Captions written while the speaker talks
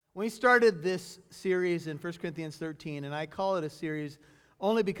We started this series in 1 Corinthians 13, and I call it a series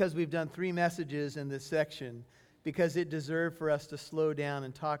only because we've done 3 messages in this section, because it deserved for us to slow down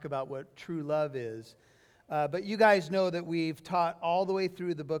and talk about what true love is. But you guys know that we've taught all the way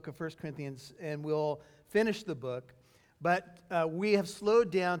through the book of 1 Corinthians, and we'll finish the book. But we have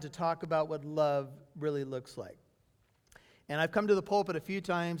slowed down to talk about what love really looks like. And I've come to the pulpit a few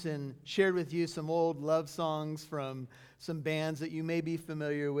times and shared with you some old love songs from some bands that you may be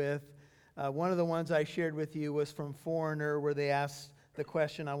familiar with. One of the ones I shared with you was from Foreigner, where they asked the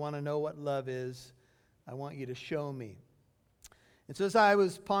question, "I want to know what love is. I want you to show me." And so as I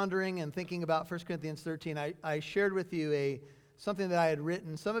was pondering and thinking about 1 Corinthians 13, I shared with you something that I had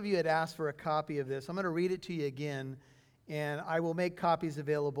written. Some of you had asked for a copy of this. I'm going to read it to you again, and I will make copies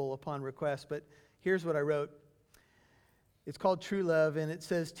available upon request. But here's what I wrote. It's called True Love, and it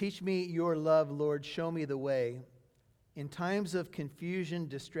says, "Teach me your love, Lord, show me the way. In times of confusion,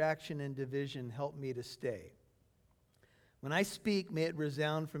 distraction, and division, help me to stay. When I speak, may it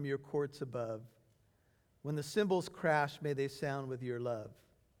resound from your courts above. When the cymbals crash, may they sound with your love.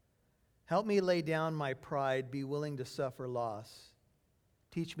 Help me lay down my pride, be willing to suffer loss.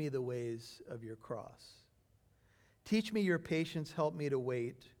 Teach me the ways of your cross. Teach me your patience, help me to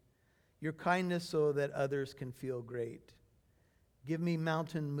wait. Your kindness so that others can feel great. Give me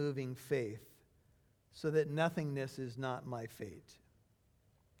mountain-moving faith, so that nothingness is not my fate.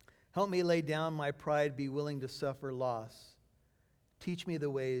 Help me lay down my pride, be willing to suffer loss. Teach me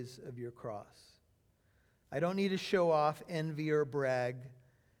the ways of your cross. I don't need to show off, envy, or brag.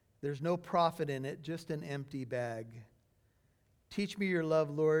 There's no profit in it, just an empty bag. Teach me your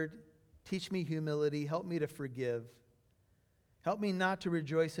love, Lord. Teach me humility. Help me to forgive. Help me not to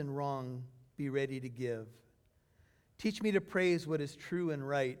rejoice in wrong, be ready to give. Teach me to praise what is true and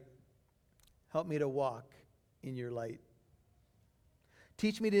right. Help me to walk in your light.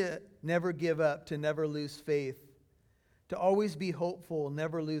 Teach me to never give up, to never lose faith, to always be hopeful,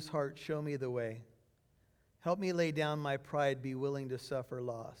 never lose heart. Show me the way. Help me lay down my pride, be willing to suffer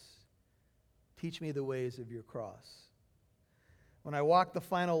loss. Teach me the ways of your cross. When I walk the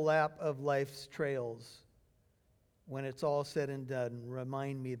final lap of life's trails, when it's all said and done,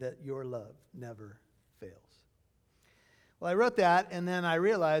 remind me that your love never fails." Well, I wrote that, and then I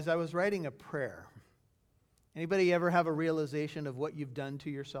realized I was writing a prayer. Anybody ever have a realization of what you've done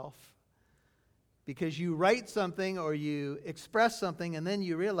to yourself? Because you write something or you express something, and then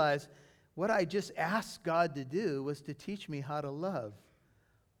you realize, what I just asked God to do was to teach me how to love.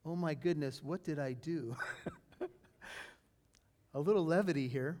 Oh my goodness, what did I do? A little levity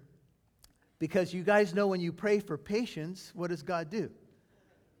here. Because you guys know when you pray for patience, what does God do?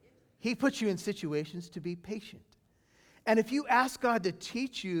 He puts you in situations to be patient. And if you ask God to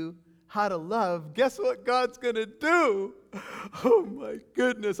teach you how to love, guess what God's going to do? Oh my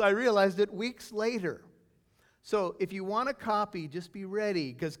goodness, I realized it weeks later. So if you want a copy, just be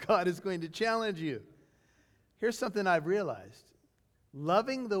ready, because God is going to challenge you. Here's something I've realized.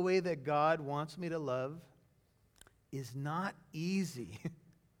 Loving the way that God wants me to love is not easy.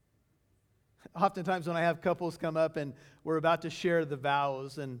 Oftentimes when I have couples come up and we're about to share the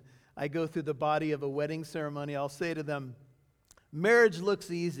vows, and I go through the body of a wedding ceremony, I'll say to them, marriage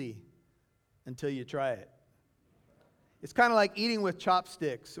looks easy until you try it. It's kind of like eating with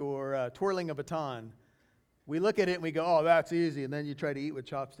chopsticks or twirling a baton. We look at it and we go, oh, that's easy, and then you try to eat with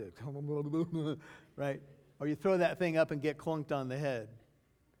chopsticks. Right? Or you throw that thing up and get clunked on the head.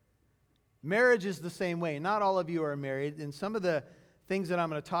 Marriage is the same way. Not all of you are married, and some of the things that I'm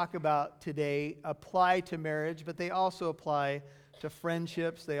going to talk about today apply to marriage, but they also apply to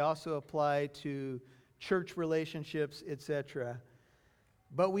friendships. They also apply to church relationships, etc.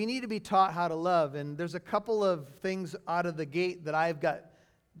 But we need to be taught how to love. And there's a couple of things out of the gate that I've got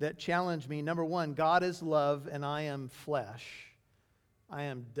that challenge me. Number one, God is love and I am flesh. I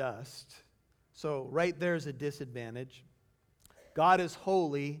am dust. So right there's a disadvantage. God is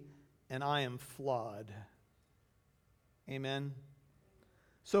holy and I am flawed. Amen.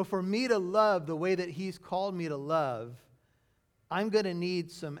 So for me to love the way that He's called me to love, I'm going to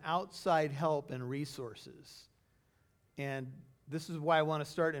need some outside help and resources. And this is why I want to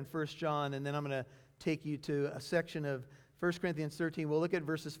start in 1 John, and then I'm going to take you to a section of 1 Corinthians 13. We'll look at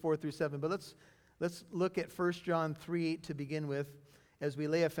verses 4 through 7, but let's look at 1 John 3:8 to begin with as we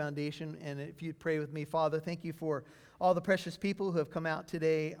lay a foundation. And if you'd pray with me, Father, thank you for all the precious people who have come out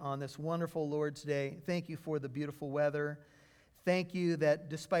today on this wonderful Lord's Day. Thank you for the beautiful weather. Thank you that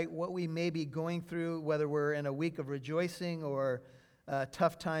despite what we may be going through, whether we're in a week of rejoicing or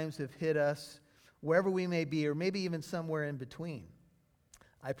tough times have hit us, wherever we may be, or maybe even somewhere in between,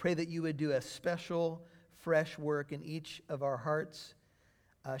 I pray that you would do a special, fresh work in each of our hearts.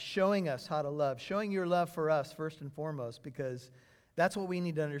 showing us how to love, showing your love for us first and foremost, because that's what we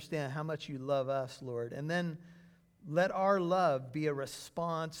need to understand, how much you love us, Lord. And then let our love be a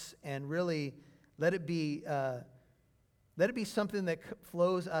response, and really let it be something that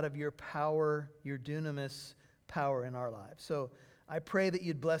flows out of your power, your dunamis power in our lives. So I pray that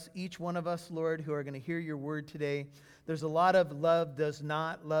you'd bless each one of us, Lord, who are going to hear your word today. There's a lot of love does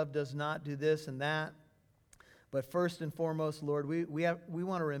not do this and that. But first and foremost, Lord, we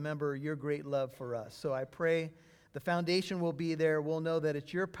want to remember your great love for us. So I pray the foundation will be there. We'll know that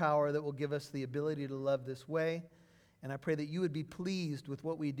it's your power that will give us the ability to love this way. And I pray that you would be pleased with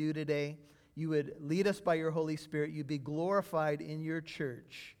what we do today. You would lead us by your Holy Spirit. You'd be glorified in your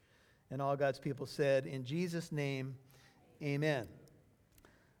church. And all God's people said, in Jesus' name, amen.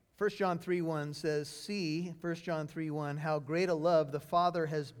 1 John 3:1 says, see, 1 John 3:1, how great a love the Father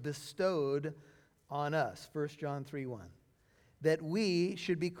has bestowed on us, 1 John 3:1, that we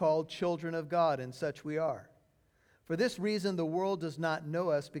should be called children of God, and such we are. For this reason the world does not know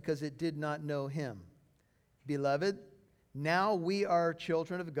us, because it did not know him. Beloved, now we are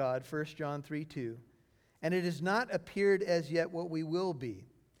children of God, 1 John 3:2, and it has not appeared as yet what we will be.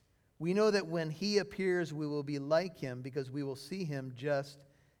 We know that when he appears we will be like him, because we will see him just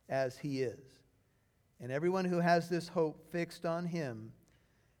as he is. And everyone who has this hope fixed on him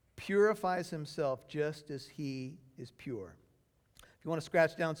purifies himself just as he is pure. If you want to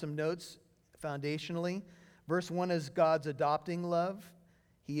scratch down some notes foundationally, verse 1 is God's adopting love.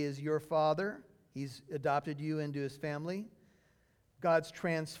 He is your Father. He's adopted you into his family. God's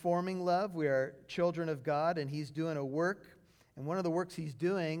transforming love. We are children of God, and he's doing a work. And one of the works he's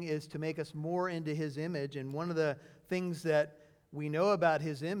doing is to make us more into his image. And one of the things that we know about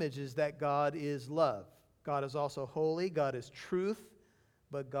his image is that God is love. God is also holy. God is truth.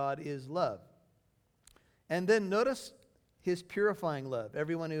 But God is love. And then notice his purifying love.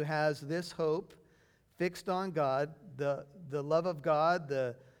 Everyone who has this hope fixed on God, the love of God,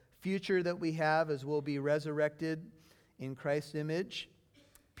 the future that we have as we'll be resurrected in Christ's image,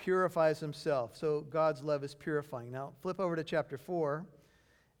 purifies himself. So God's love is purifying. Now flip over to chapter 4.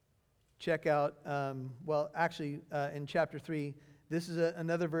 Check out, in chapter 3, this is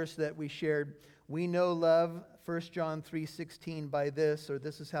another verse that we shared. We know love, 1 John 3:16, by this, or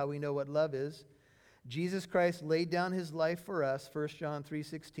this is how we know what love is. Jesus Christ laid down his life for us, 1 John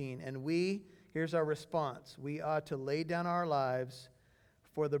 3:16, and here's our response. We ought to lay down our lives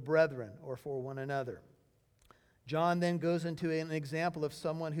for the brethren, or for one another. John then goes into an example of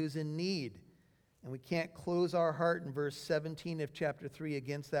someone who's in need. And we can't close our heart in verse 17 of chapter 3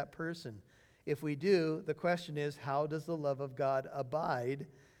 against that person. If we do, the question is, how does the love of God abide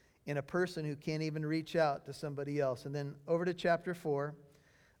in a person who can't even reach out to somebody else? And then over to chapter 4,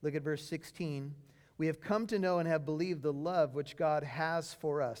 look at verse 16. We have come to know and have believed the love which God has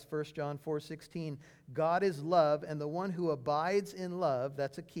for us. 1 John 4:16. God is love, and the one who abides in love,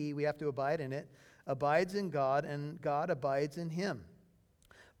 that's a key, we have to abide in it, abides in God, and God abides in him.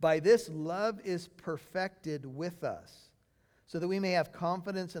 By this, love is perfected with us, so that we may have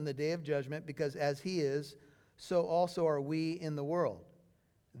confidence in the day of judgment, because as he is, so also are we in the world.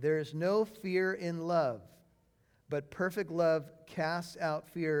 There is no fear in love, but perfect love casts out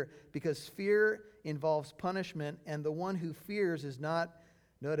fear, because fear involves punishment, and the one who fears is not,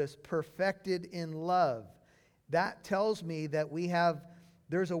 notice, perfected in love. That tells me that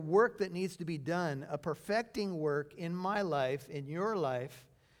there's a work that needs to be done, a perfecting work in my life, in your life,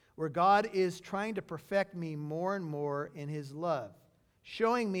 where God is trying to perfect me more and more in his love,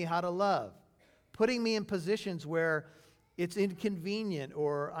 showing me how to love, putting me in positions where it's inconvenient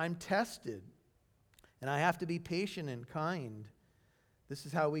or I'm tested, and I have to be patient and kind. This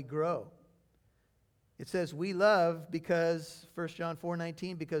is how we grow. It says we love because, 1 John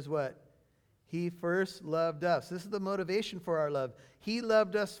 4:19, because what? He first loved us. This is the motivation for our love. He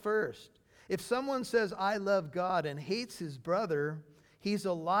loved us first. If someone says, I love God, and hates his brother, he's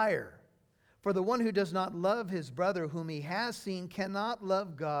a liar. For the one who does not love his brother whom he has seen cannot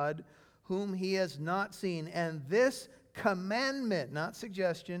love God whom he has not seen. And this commandment, not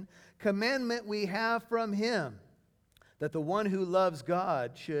suggestion, commandment we have from him, that the one who loves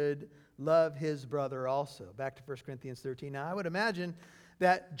God should love his brother also. Back to 1 Corinthians 13. Now, I would imagine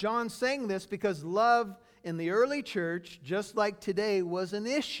that John's saying this because love in the early church, just like today, was an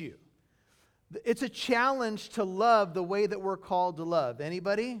issue. It's a challenge to love the way that we're called to love.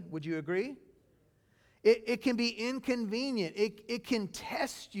 Anybody? Would you agree? It can be inconvenient. It can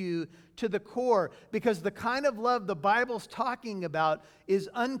test you to the core, because the kind of love the Bible's talking about is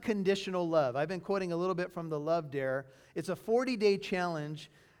unconditional love. I've been quoting a little bit from the Love Dare. It's a 40-day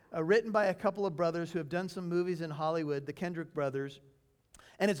challenge written by a couple of brothers who have done some movies in Hollywood, the Kendrick brothers.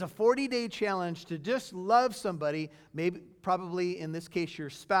 And it's a 40-day challenge to just love somebody, probably in this case your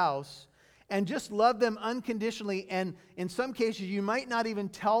spouse, and just love them unconditionally. And in some cases, you might not even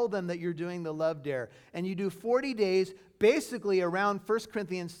tell them that you're doing the love dare. And you do 40 days basically around 1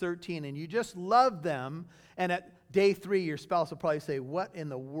 Corinthians 13, and you just love them. And at day 3, your spouse will probably say, what in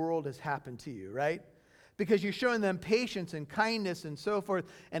the world has happened to you, right? Because you're showing them patience and kindness and so forth.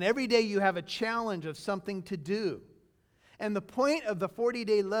 And every day you have a challenge of something to do. And the point of the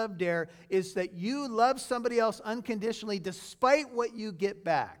 40-day love dare is that you love somebody else unconditionally despite what you get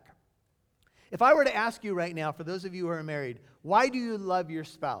back. If I were to ask you right now, for those of you who are married, why do you love your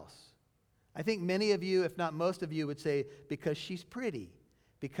spouse? I think many of you, if not most of you, would say, because she's pretty,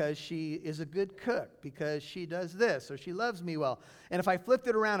 because she is a good cook, because she does this, or she loves me well. And if I flipped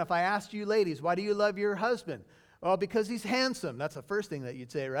it around, if I asked you ladies, why do you love your husband? Well, because he's handsome. That's the first thing that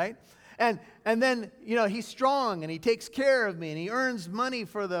you'd say, right? And then, he's strong, and he takes care of me, and he earns money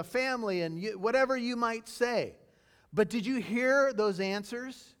for the family, and whatever you might say. But did you hear those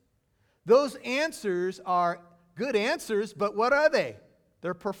answers? Those answers are good answers, but what are they?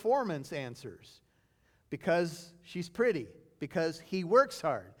 They're performance answers. Because she's pretty, because he works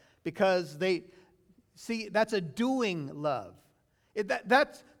hard, because that's a doing love.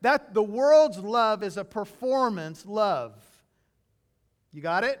 The world's love is a performance love. You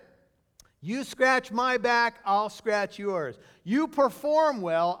got it? You scratch my back, I'll scratch yours. You perform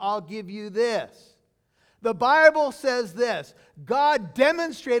well, I'll give you this. The Bible says this: God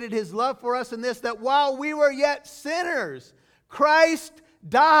demonstrated His love for us in this, that while we were yet sinners, Christ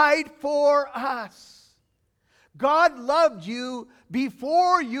died for us. God loved you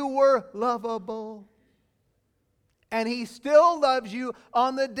before you were lovable. And He still loves you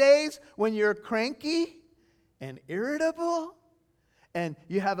on the days when you're cranky and irritable and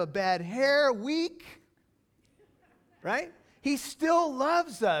you have a bad hair week, right? He still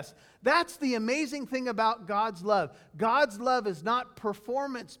loves us. That's the amazing thing about God's love. God's love is not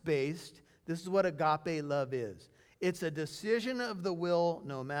performance-based. This is what agape love is. It's a decision of the will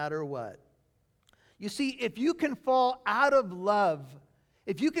no matter what. You see, if you can fall out of love,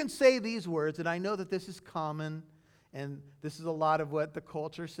 if you can say these words, and I know that this is common, and this is a lot of what the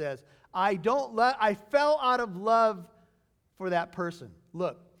culture says, I fell out of love for that person.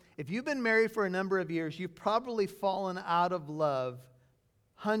 Look, if you've been married for a number of years, you've probably fallen out of love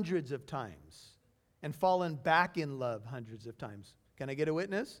hundreds of times and fallen back in love hundreds of times. Can I get a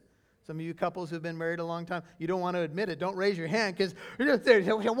witness? Some of you couples who've been married a long time, you don't want to admit it. Don't raise your hand because you're just there.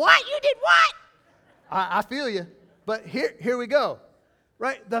 What? You did what? I feel you. But here we go.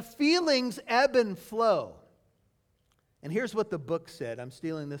 Right? The feelings ebb and flow. And here's what the book said. I'm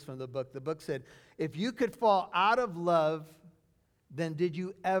stealing this from the book. The book said, if you could fall out of love, then did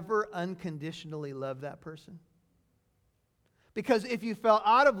you ever unconditionally love that person? Because if you fell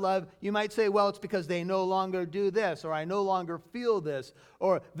out of love, you might say, well, it's because they no longer do this, or I no longer feel this,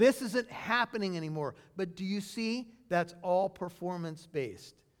 or this isn't happening anymore. But do you see? That's all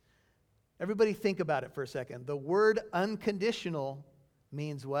performance-based. Everybody think about it for a second. The word unconditional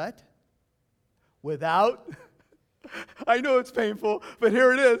means what? Without, I know it's painful, but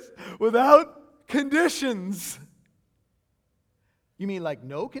here it is. Without conditions. You mean like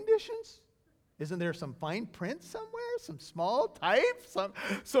no conditions? Isn't there some fine print somewhere? Some small type?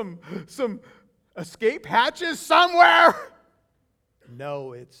 Some escape hatches somewhere?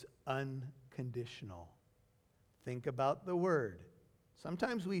 No, it's unconditional. Think about the word.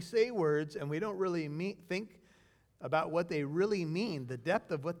 Sometimes we say words and we don't really think about what they really mean. The depth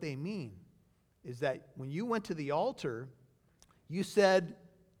of what they mean is that when you went to the altar, you said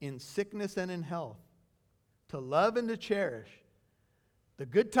in sickness and in health, to love and to cherish, the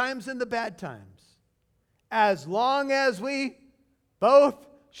good times and the bad times, as long as we both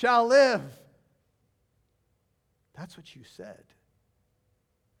shall live. That's what you said.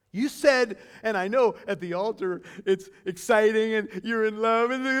 You said, and I know at the altar it's exciting and you're in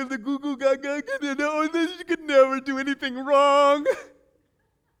love and the goo goo gaga, you could never do anything wrong.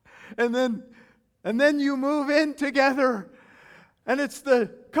 And then you move in together and it's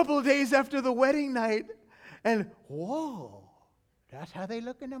the couple of days after the wedding night and whoa. That's how they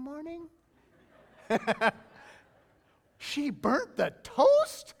look in the morning? She burnt the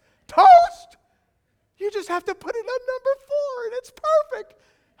toast? Toast? You just have to put it on number 4 and it's perfect.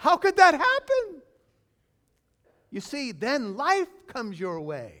 How could that happen? You see, then life comes your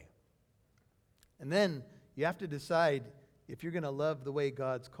way. And then you have to decide if you're going to love the way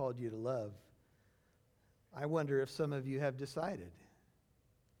God's called you to love. I wonder if some of you have decided.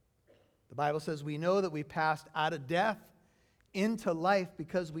 The Bible says we know that we passed out of death into life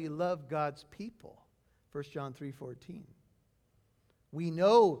because we love God's people. 1 John 3:14. We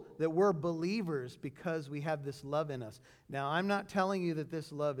know that we're believers because we have this love in us. Now, I'm not telling you that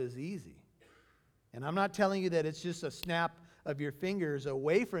this love is easy. And I'm not telling you that it's just a snap of your fingers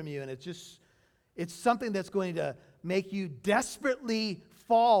away from you and it's something that's going to make you desperately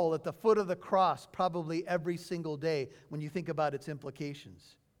fall at the foot of the cross probably every single day when you think about its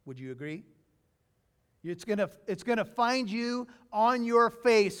implications. Would you agree? It's going to find you on your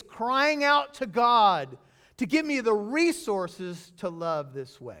face crying out to God to give me the resources to love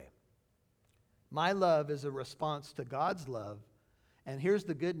this way. My love is a response to God's love. And here's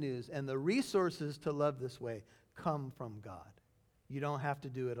the good news. And the resources to love this way come from God. You don't have to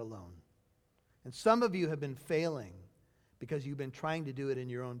do it alone. And some of you have been failing because you've been trying to do it in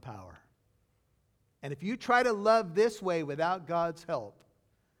your own power. And if you try to love this way without God's help,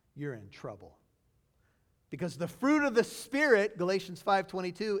 you're in trouble. Because the fruit of the Spirit, Galatians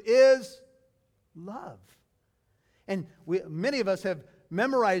 5:22, is love. And many of us have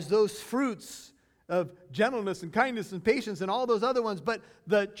memorized those fruits of gentleness and kindness and patience and all those other ones, but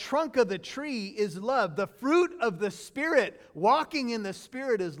the trunk of the tree is love. The fruit of the Spirit, walking in the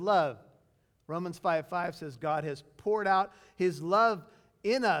Spirit, is love. Romans 5:5 says God has poured out His love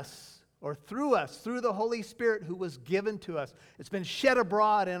in us, or through us, through the Holy Spirit who was given to us. It's been shed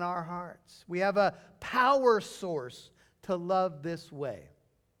abroad in our hearts. We have a power source to love this way.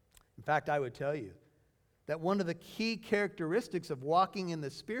 In fact, I would tell you that one of the key characteristics of walking in the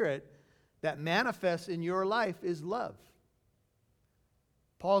Spirit that manifests in your life is love.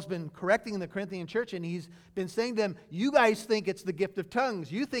 Paul's been correcting the Corinthian church, and he's been saying to them, you guys think it's the gift of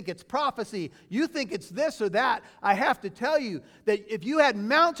tongues. You think it's prophecy. You think it's this or that. I have to tell you that if you had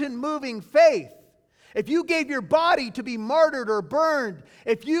mountain-moving faith, if you gave your body to be martyred or burned,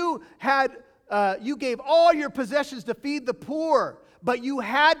 if you gave all your possessions to feed the poor, but you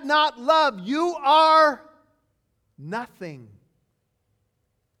had not love, you are nothing.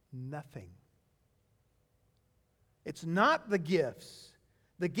 Nothing. It's not the gifts.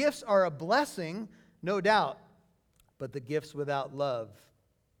 The gifts are a blessing, no doubt, but the gifts without love,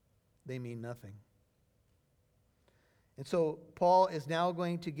 they mean nothing. And so Paul is now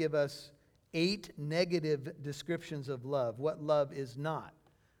going to give us 8 negative descriptions of love, what love is not.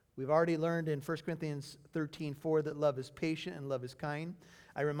 We've already learned in 1 Corinthians 13:4 that love is patient and love is kind.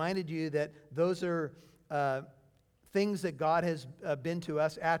 I reminded you that those are things that God has been to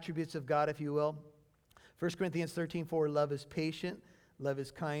us, attributes of God, if you will. 1 Corinthians 13:4, love is patient, love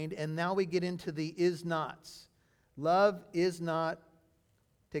is kind. And now we get into the is-nots. Love is not,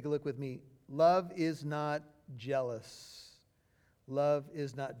 take a look with me, love is not jealous. Love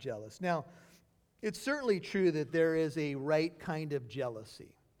is not jealous. Now, it's certainly true that there is a right kind of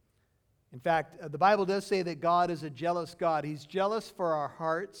jealousy. In fact, the Bible does say that God is a jealous God. He's jealous for our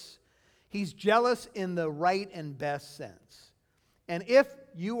hearts. He's jealous in the right and best sense. And if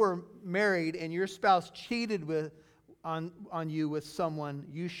you were married and your spouse cheated on you with someone,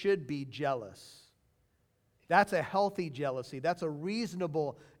 you should be jealous. That's a healthy jealousy. That's a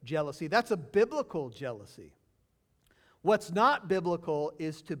reasonable jealousy. That's a biblical jealousy. What's not biblical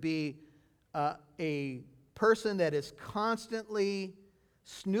is to be a person that is constantly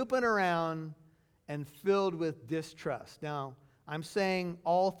snooping around and filled with distrust. Now, I'm saying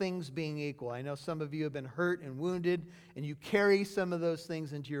all things being equal. I know some of you have been hurt and wounded, and you carry some of those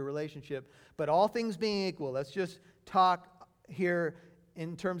things into your relationship. But all things being equal, let's just talk here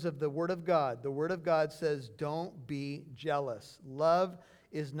in terms of the Word of God. The Word of God says, don't be jealous. Love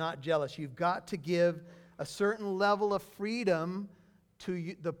is not jealous. You've got to give a certain level of freedom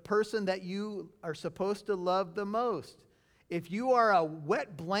to the person that you are supposed to love the most. If you are a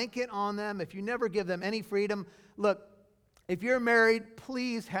wet blanket on them, if you never give them any freedom, look, if you're married,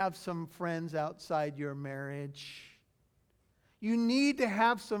 please have some friends outside your marriage. You need to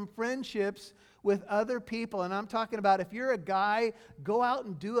have some friendships with other people. And I'm talking about if you're a guy, go out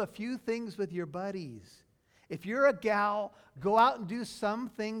and do a few things with your buddies. If you're a gal, go out and do some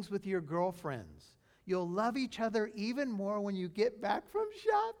things with your girlfriends. You'll love each other even more when you get back from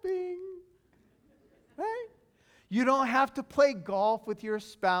shopping. Right? You don't have to play golf with your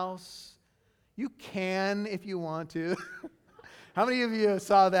spouse. You can if you want to. How many of you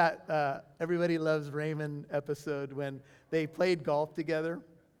saw that Everybody Loves Raymond episode when they played golf together?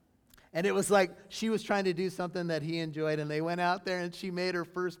 And it was like she was trying to do something that he enjoyed, and they went out there and she made her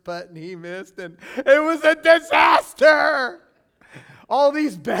first putt and he missed, and it was a disaster. All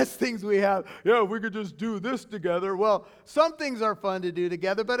these best things we have, we could just do this together. Well, some things are fun to do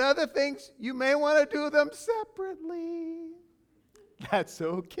together, but other things, you may want to do them separately. That's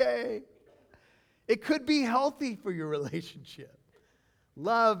okay. It could be healthy for your relationship.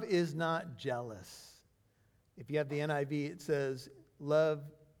 Love is not jealous. If you have the NIV, it says, love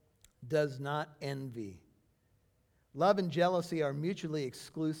does not envy. Love and jealousy are mutually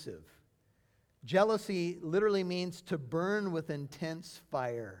exclusive. Jealousy literally means to burn with intense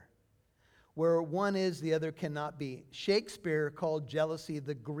fire. Where one is, the other cannot be. Shakespeare called jealousy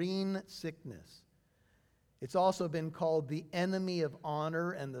the green sickness. It's also been called the enemy of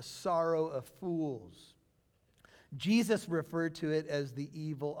honor and the sorrow of fools. Jesus referred to it as the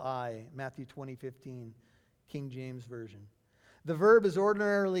evil eye, Matthew 20:15, King James Version. The verb is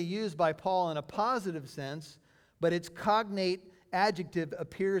ordinarily used by Paul in a positive sense, but its cognate adjective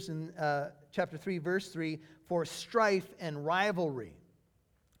appears in chapter 3, verse 3, for strife and rivalry.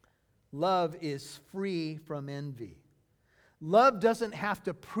 Love is free from envy. Love doesn't have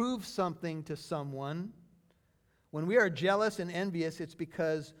to prove something to someone. When we are jealous and envious, it's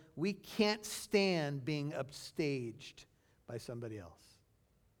because we can't stand being upstaged by somebody else.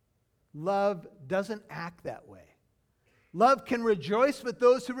 Love doesn't act that way. Love can rejoice with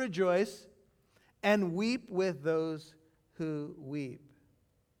those who rejoice and weep with those who weep.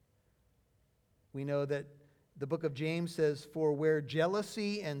 We know that the book of James says, "For where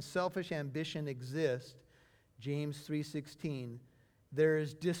jealousy and selfish ambition exist," James 3:16, "there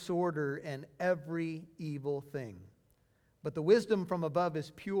is disorder and every evil thing. But the wisdom from above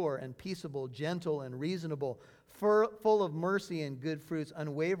is pure and peaceable, gentle and reasonable, full of mercy and good fruits,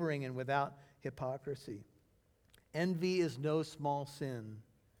 unwavering and without hypocrisy." Envy is no small sin.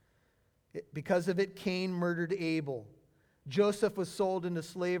 Because of it, Cain murdered Abel. Joseph was sold into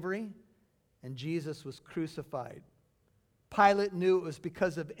slavery, and Jesus was crucified. Pilate knew it was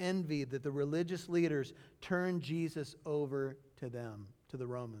because of envy that the religious leaders turned Jesus over to them, to the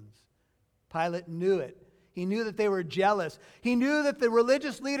Romans. Pilate knew it. He knew that they were jealous. He knew that the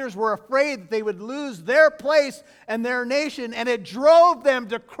religious leaders were afraid that they would lose their place and their nation, and it drove them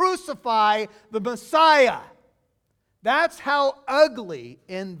to crucify the Messiah. That's how ugly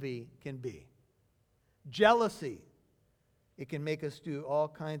envy can be. Jealousy. It can make us do all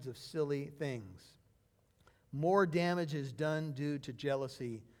kinds of silly things. More damage is done due to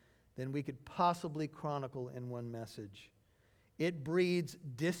jealousy than we could possibly chronicle in one message. It breeds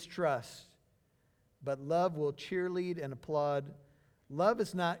distrust, but love will cheerlead and applaud. Love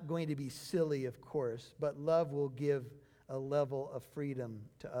is not going to be silly, of course, but love will give a level of freedom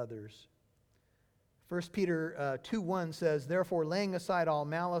to others. 1 Peter 2:1 says, "Therefore, laying aside all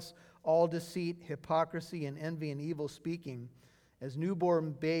malice, all deceit, hypocrisy, and envy, and evil speaking, as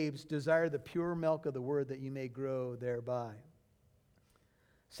newborn babes, desire the pure milk of the word that you may grow thereby."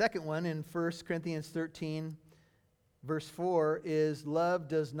 Second one in 1 Corinthians 13, verse 4, is love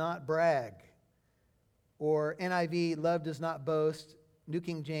does not brag. Or NIV, love does not boast. New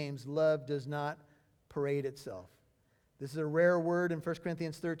King James, love does not parade itself. This is a rare word in 1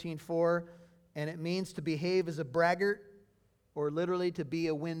 Corinthians 13:4, and it means to behave as a braggart, or literally to be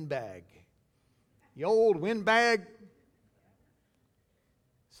a windbag. The old windbag.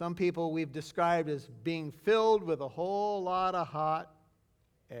 Some people we've described as being filled with a whole lot of hot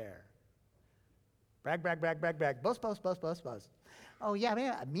air. Brag, brag, brag, brag, brag. Boast, boast, boast, boast, boast. Oh yeah,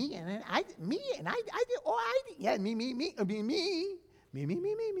 man, me and I did. Oh, I did. Yeah, me.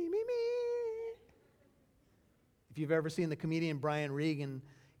 If you've ever seen the comedian Brian Regan,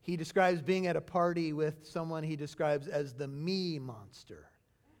 he describes being at a party with someone he describes as the me monster.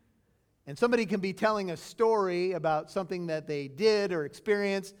 And somebody can be telling a story about something that they did or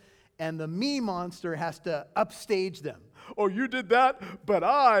experienced, and the me monster has to upstage them. Oh, you did that, but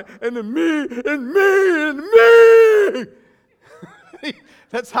I, and then me, and me, and me.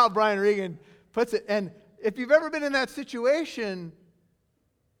 That's how Brian Regan puts it. And if you've ever been in that situation,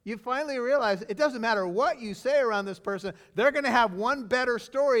 you finally realize it doesn't matter what you say around this person, they're going to have one better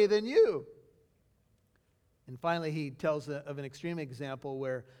story than you. And finally, he tells of an extreme example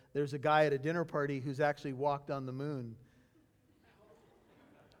where there's a guy at a dinner party who's actually walked on the moon.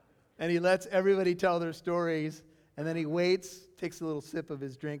 And he lets everybody tell their stories, and then he waits, takes a little sip of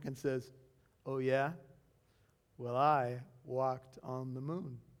his drink, and says, "Oh yeah? Well, I walked on the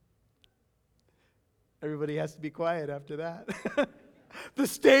moon." Everybody has to be quiet after that. The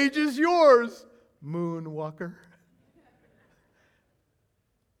stage is yours, moonwalker.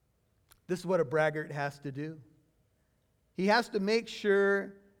 This is what a braggart has to do. He has to make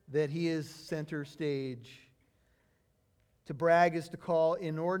sure that he is center stage. To brag is to call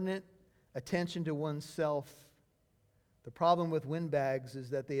inordinate attention to oneself. The problem with windbags is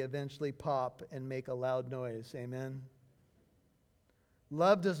that they eventually pop and make a loud noise. Amen?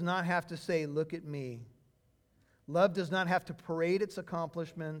 Love does not have to say, "Look at me." Love does not have to parade its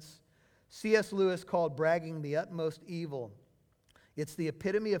accomplishments. C.S. Lewis called bragging the utmost evil. It's the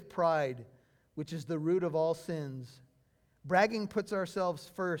epitome of pride, which is the root of all sins. Bragging puts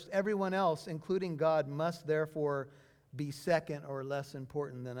ourselves first. Everyone else, including God, must therefore be second or less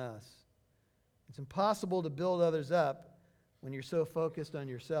important than us. It's impossible to build others up when you're so focused on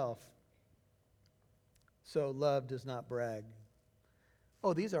yourself. So love does not brag.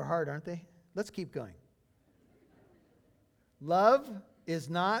 Oh, these are hard, aren't they? Let's keep going. Love is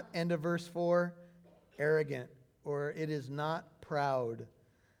not, end of verse 4, arrogant, or it is not proud.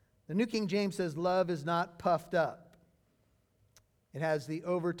 The New King James says love is not puffed up. It has the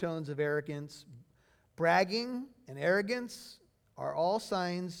overtones of arrogance. Bragging and arrogance are all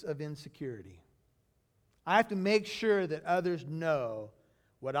signs of insecurity. I have to make sure that others know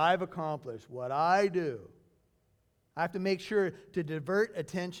what I've accomplished, what I do. I have to make sure to divert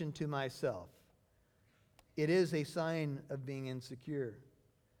attention to myself. It is a sign of being insecure.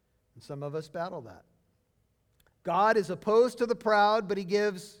 And some of us battle that. God is opposed to the proud, but he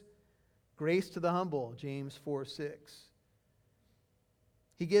gives grace to the humble, James 4:6.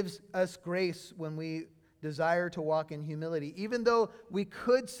 He gives us grace when we desire to walk in humility, even though we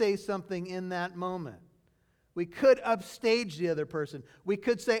could say something in that moment. We could upstage the other person. We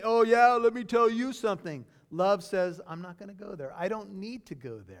could say, oh yeah, let me tell you something. Love says, I'm not going to go there. I don't need to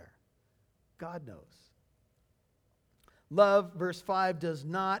go there. God knows. Love, verse 5, does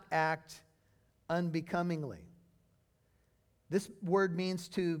not act unbecomingly. This word means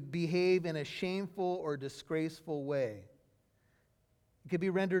to behave in a shameful or disgraceful way. It could be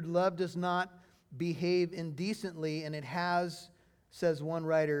rendered, love does not behave indecently, and it has, says one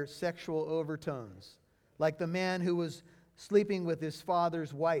writer, sexual overtones. Like the man who was sleeping with his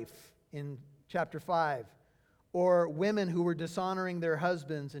father's wife in chapter 5, or women who were dishonoring their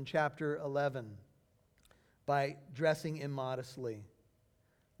husbands in chapter 11 by dressing immodestly.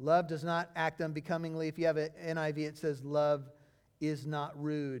 Love does not act unbecomingly. If you have an NIV, it says love is not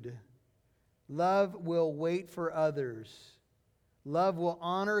rude. Love will wait for others. Love will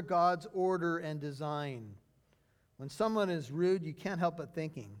honor God's order and design. When someone is rude, you can't help but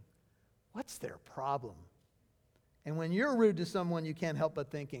thinking, what's their problem? And when you're rude to someone, you can't help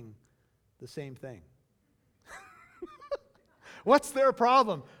but thinking the same thing. What's their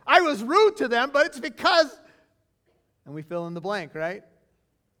problem? I was rude to them, but it's because... And we fill in the blank, right?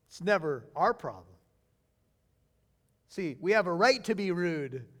 It's never our problem. See, we have a right to be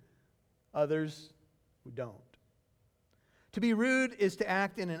rude. Others who don't. To be rude is to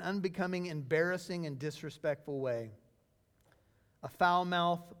act in an unbecoming, embarrassing, and disrespectful way. A foul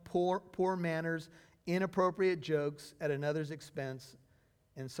mouth, poor manners, inappropriate jokes at another's expense,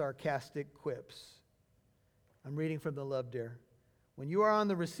 and sarcastic quips. I'm reading from the Love Dare. When you are on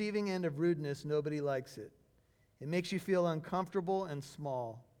the receiving end of rudeness, nobody likes it. It makes you feel uncomfortable and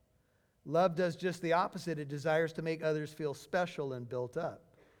small. Love does just the opposite. It desires to make others feel special and built up.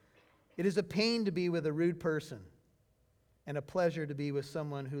 It is a pain to be with a rude person and a pleasure to be with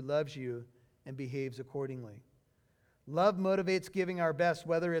someone who loves you and behaves accordingly. Love motivates giving our best,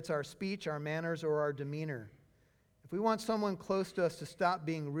 whether it's our speech, our manners, or our demeanor. If we want someone close to us to stop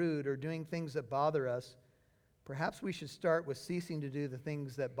being rude or doing things that bother us, perhaps we should start with ceasing to do the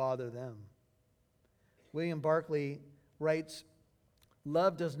things that bother them. William Barclay writes,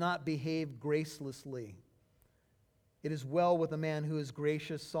 love does not behave gracelessly. It is well with a man who is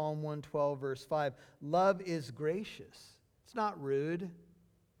gracious, Psalm 112, verse 5. Love is gracious. It's not rude.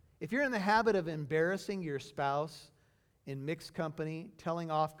 If you're in the habit of embarrassing your spouse in mixed company, telling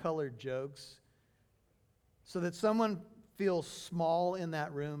off-colored jokes, so that someone feels small in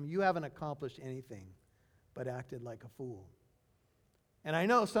that room, you haven't accomplished anything but acted like a fool. And I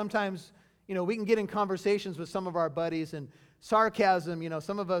know sometimes, we can get in conversations with some of our buddies, and sarcasm,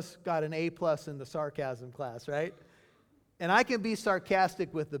 some of us got an A+ in the sarcasm class, right? And I can be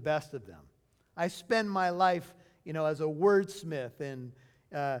sarcastic with the best of them. I spend my life, as a wordsmith and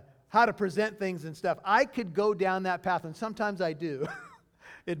how to present things and stuff. I could go down that path, and sometimes I do,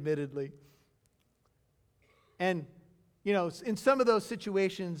 admittedly. And, in some of those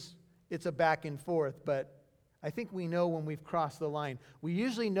situations, it's a back and forth, but I think we know when we've crossed the line. We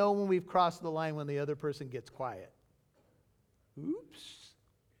usually know when we've crossed the line when the other person gets quiet. Oops.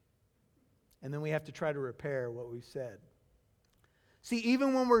 And then we have to try to repair what we said. See,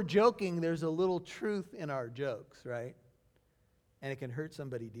 even when we're joking, there's a little truth in our jokes, right? And it can hurt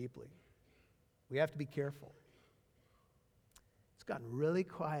somebody deeply. We have to be careful. It's gotten really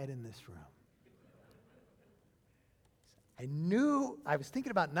quiet in this room. I was thinking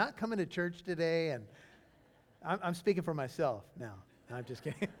about not coming to church today, and I'm speaking for myself now. No, I'm just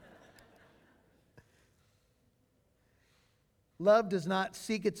kidding. Love does not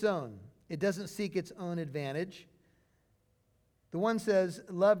seek its own. It doesn't seek its own advantage. The one says,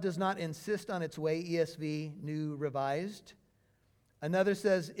 love does not insist on its way, ESV, New Revised. Another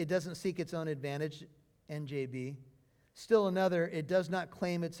says, it doesn't seek its own advantage, NJB. Still another, it does not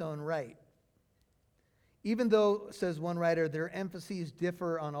claim its own right. Even though, says one writer, their emphases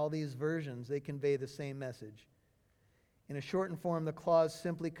differ on all these versions, they convey the same message. In a shortened form, the clause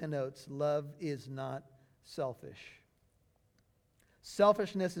simply connotes love is not selfish.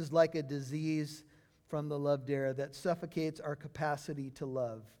 Selfishness is like a disease from the loved era that suffocates our capacity to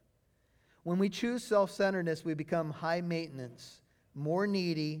love. When we choose self-centeredness, we become high maintenance, more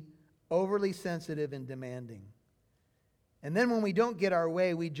needy, overly sensitive, and demanding. And then when we don't get our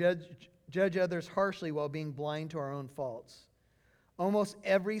way, we judge others harshly while being blind to our own faults. Almost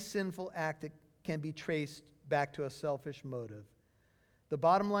every sinful act can be traced back to a selfish motive. The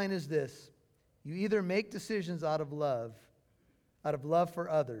bottom line is this: you either make decisions out of love for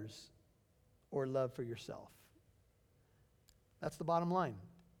others, or love for yourself. That's the bottom line.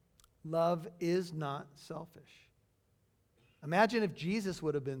 Love is not selfish. Imagine if Jesus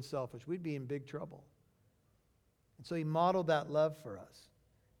would have been selfish. We'd be in big trouble. And so he modeled that love for us.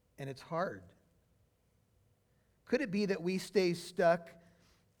 And it's hard. Could it be that we stay stuck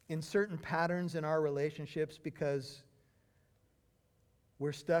in certain patterns in our relationships because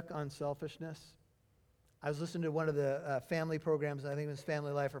we're stuck on selfishness? I was listening to one of the family programs, I think it was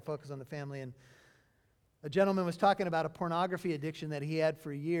Family Life or Focus on the Family, and a gentleman was talking about a pornography addiction that he had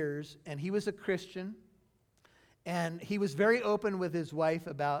for years, and he was a Christian, and he was very open with his wife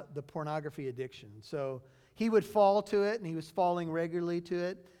about the pornography addiction. So he would fall to it, and he was falling regularly to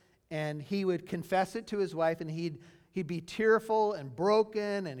it, and he would confess it to his wife, and he'd be tearful and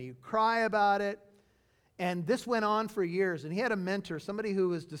broken, and he'd cry about it. And this went on for years, and he had a mentor, somebody who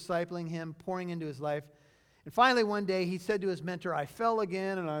was discipling him, pouring into his life. And finally, one day, he said to his mentor, I fell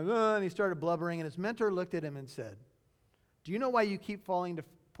again, and he started blubbering, and his mentor looked at him and said, do you know why you keep falling to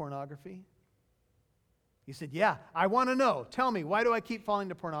pornography? He said, yeah, I want to know. Tell me, why do I keep falling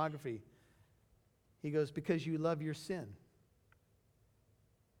to pornography? He goes, because you love your sin.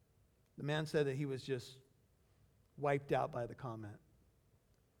 The man said that he was just wiped out by the comment.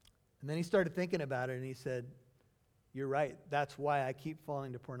 And then he started thinking about it, and he said, you're right, that's why I keep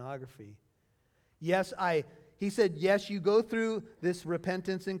falling to pornography. He said, yes, you go through this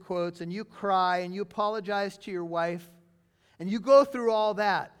repentance in quotes, and you cry, and you apologize to your wife, and you go through all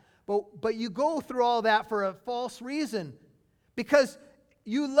that. But you go through all that for a false reason, because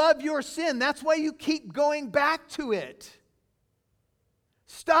you love your sin. That's why you keep going back to it.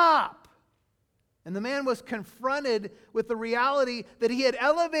 Stop. And the man was confronted with the reality that he had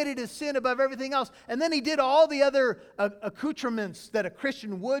elevated his sin above everything else. And then he did all the other accoutrements that a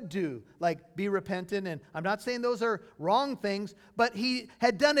Christian would do, like be repentant. And I'm not saying those are wrong things, but he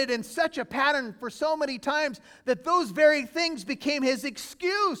had done it in such a pattern for so many times that those very things became his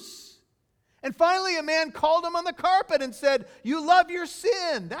excuse. And finally, a man called him on the carpet and said, you love your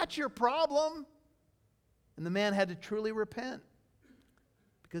sin. That's your problem. And the man had to truly repent,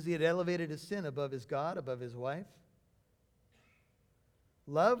 because he had elevated his sin above his God, above his wife.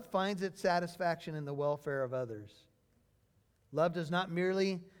 Love finds its satisfaction in the welfare of others. Love does not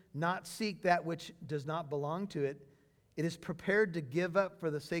merely not seek that which does not belong to it. It is prepared to give up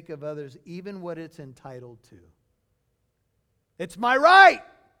for the sake of others even what it's entitled to. It's my right.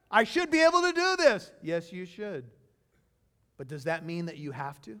 I should be able to do this. Yes, you should. But does that mean that you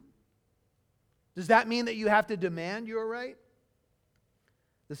have to? Does that mean that you have to demand your right?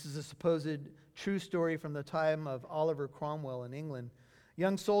 This is a supposed true story from the time of Oliver Cromwell in England. A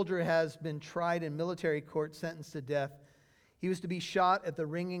young soldier has been tried in military court, sentenced to death. He was to be shot at the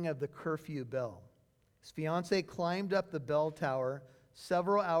ringing of the curfew bell. His fiancée climbed up the bell tower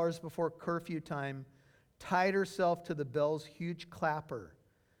several hours before curfew time, tied herself to the bell's huge clapper.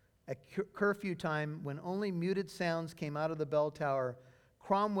 At curfew time, when only muted sounds came out of the bell tower,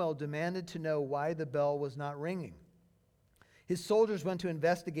 Cromwell demanded to know why the bell was not ringing. His soldiers went to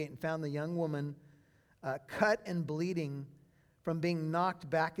investigate and found the young woman cut and bleeding from being knocked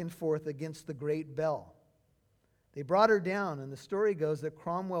back and forth against the great bell. They brought her down, and the story goes that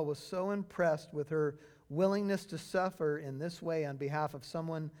Cromwell was so impressed with her willingness to suffer in this way on behalf of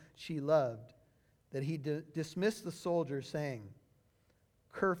someone she loved that he dismissed the soldiers, saying,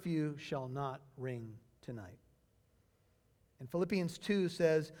 curfew shall not ring tonight. And Philippians 2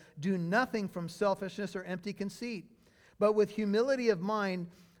 says, do nothing from selfishness or empty conceit, but with humility of mind,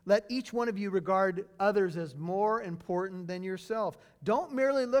 let each one of you regard others as more important than yourself. Don't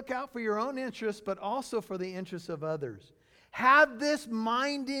merely look out for your own interests, but also for the interests of others. Have this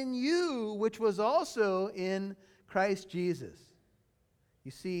mind in you, which was also in Christ Jesus.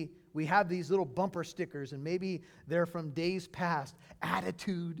 You see, we have these little bumper stickers, and maybe they're from days past.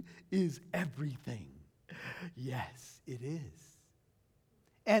 Attitude is everything. Yes, it is.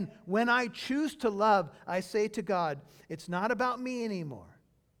 And when I choose to love, I say to God, it's not about me anymore.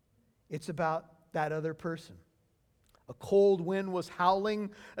 It's about that other person. A cold wind was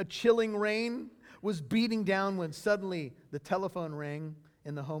howling, a chilling rain was beating down when suddenly the telephone rang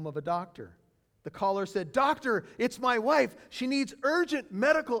in the home of a doctor. The caller said, "Doctor, it's my wife. She needs urgent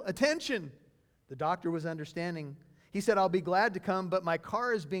medical attention." The doctor was understanding. He said, "I'll be glad to come, but my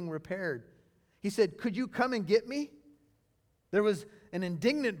car is being repaired." He said, "Could you come and get me?" There was an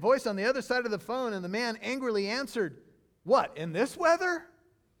indignant voice on the other side of the phone, and the man angrily answered, "What, in this weather?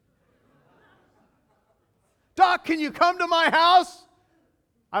 Doc, can you come to my house?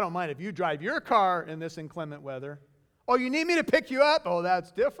 I don't mind if you drive your car in this inclement weather. Oh, you need me to pick you up? Oh,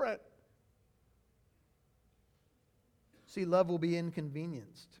 that's different." See, love will be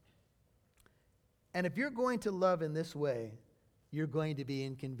inconvenienced. And if you're going to love in this way, you're going to be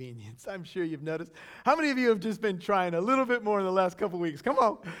inconvenienced. I'm sure you've noticed. How many of you have just been trying a little bit more in the last couple weeks? Come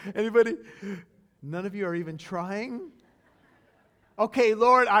on. Anybody? None of you are even trying? Okay,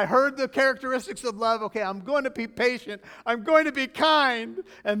 Lord, I heard the characteristics of love. Okay, I'm going to be patient. I'm going to be kind.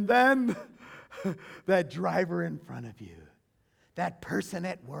 And then that driver in front of you, that person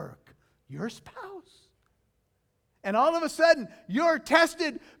at work, your spouse. And all of a sudden, you're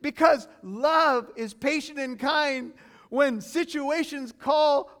tested because love is patient and kind when situations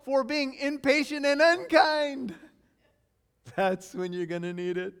call for being impatient and unkind. That's when you're going to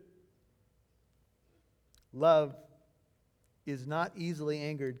need it. Love is not easily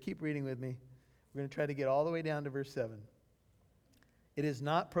angered. Keep reading with me. We're going to try to get all the way down to verse 7. It is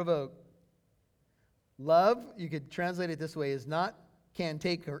not provoked. Love, you could translate it this way, is not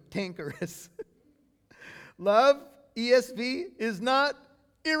cantankerous. Love, ESV, is not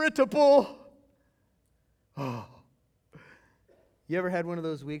irritable. Oh. You ever had one of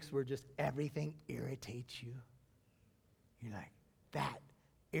those weeks where just everything irritates you? You're like, that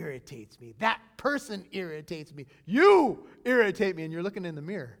irritates me. That person irritates me. You irritate me. And you're looking in the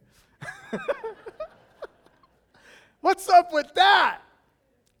mirror. What's up with that?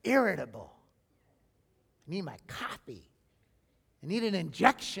 Irritable. I need my coffee. I need an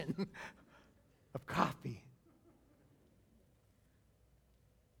injection of coffee.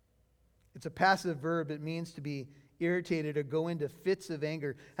 It's a passive verb. It means to be irritated or go into fits of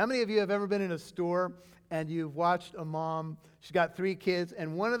anger. How many of you have ever been in a store and you've watched a mom, she's got 3 kids,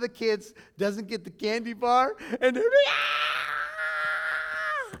 and one of the kids doesn't get the candy bar, and they're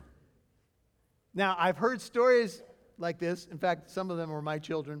Now, I've heard stories like this. In fact, some of them were my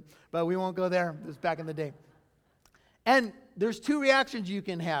children, but we won't go there. This is back in the day. And there's 2 reactions you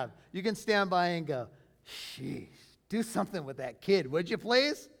can have. You can stand by and go, "Sheesh, do something with that kid, would you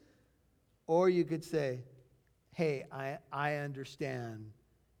please?" Or you could say, "Hey, I understand.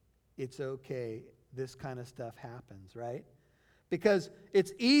 It's okay. This kind of stuff happens," right? Because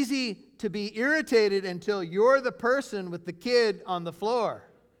it's easy to be irritated until you're the person with the kid on the floor.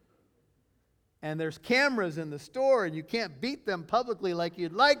 And there's cameras in the store and you can't beat them publicly like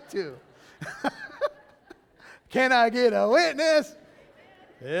you'd like to. Can I get a witness?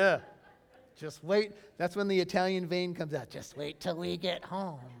 Yeah. Just wait. That's when the Italian vein comes out. Just wait till we get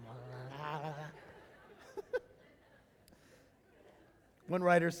home. One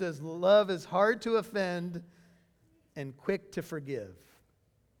writer says, love is hard to offend and quick to forgive.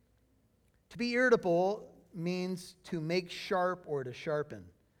 To be irritable means to make sharp or to sharpen.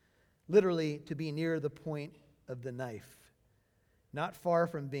 Literally, to be near the point of the knife. Not far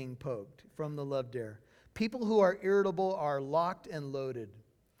from being poked, from the love dare. People who are irritable are locked and loaded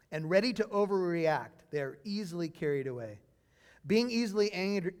and ready to overreact. They are easily carried away. Being easily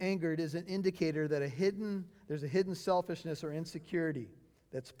angered is an indicator that there's a hidden selfishness or insecurity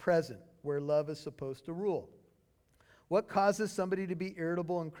that's present where love is supposed to rule. What causes somebody to be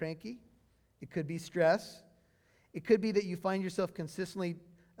irritable and cranky? It could be stress. It could be that you find yourself consistently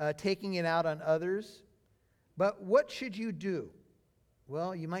taking it out on others. But what should you do?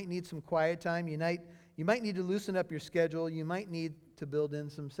 Well, you might need some quiet time. You might need to loosen up your schedule. You might need to build in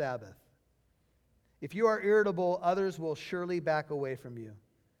some Sabbath. If you are irritable, others will surely back away from you.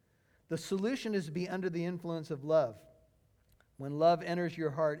 The solution is to be under the influence of love. When love enters your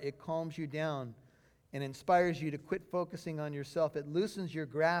heart, it calms you down and inspires you to quit focusing on yourself. It loosens your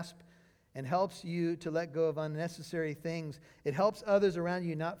grasp and helps you to let go of unnecessary things. It helps others around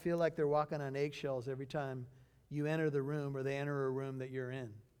you not feel like they're walking on eggshells every time you enter the room or they enter a room that you're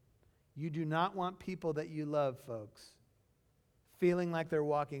in. You do not want people that you love, folks, feeling like they're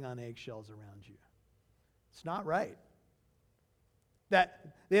walking on eggshells around you. It's not right. That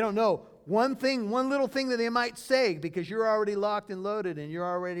they don't know one little thing that they might say because you're already locked and loaded and you're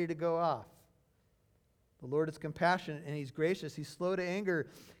all ready to go off. The Lord is compassionate and He's gracious. He's slow to anger.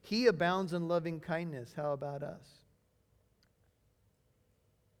 He abounds in loving kindness. How about us?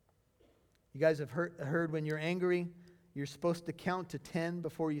 You guys have heard when you're angry, you're supposed to count to 10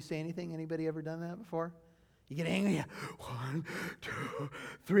 before you say anything. Anybody ever done that before? You get angry. 1, 2,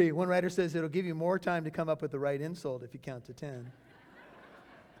 3. One writer says it'll give you more time to come up with the right insult if you count to 10.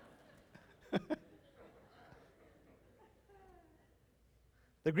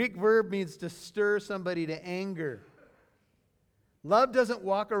 The Greek verb means to stir somebody to anger. Love doesn't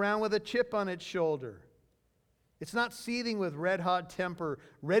walk around with a chip on its shoulder. It's not seething with red-hot temper,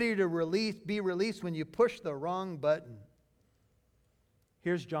 ready to be released when you push the wrong button.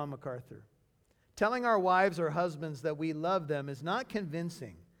 Here's John MacArthur. Telling our wives or husbands that we love them is not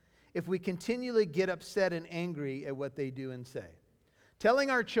convincing if we continually get upset and angry at what they do and say.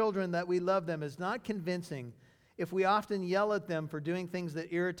 Telling our children that we love them is not convincing if we often yell at them for doing things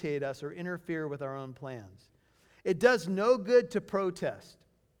that irritate us or interfere with our own plans. It does no good to protest.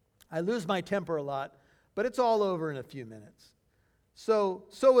 I lose my temper a lot, but it's all over in a few minutes. So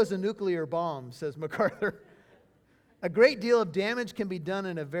is a nuclear bomb, says MacArthur. A great deal of damage can be done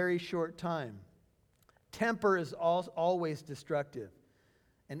in a very short time. Temper is always destructive.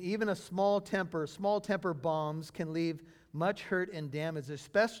 And even small temper bombs can leave much hurt and damage,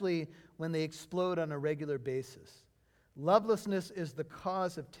 especially when they explode on a regular basis. Lovelessness is the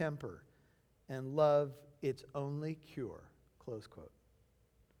cause of temper, and love its only cure. Close quote.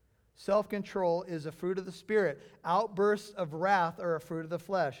 Self-control is a fruit of the Spirit. Outbursts of wrath are a fruit of the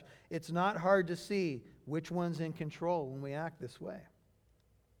flesh. It's not hard to see which one's in control when we act this way.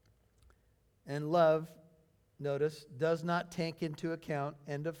 And love, notice, does not take into account,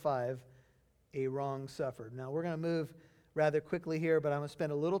 end of 5, a wrong suffered. Now we're going to move rather quickly here, but I'm going to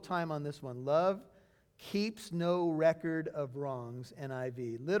spend a little time on this one. Love keeps no record of wrongs,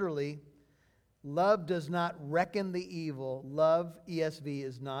 NIV. Literally, love does not reckon the evil. Love, ESV,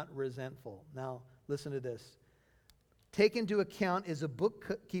 is not resentful. Now, listen to this. Take into account is a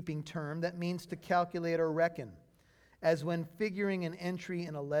bookkeeping term that means to calculate or reckon, as when figuring an entry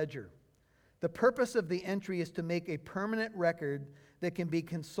in a ledger. The purpose of the entry is to make a permanent record that can be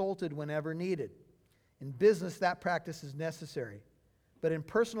consulted whenever needed. In business, that practice is necessary. But in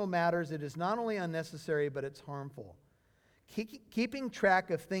personal matters, it is not only unnecessary, but it's harmful. Keeping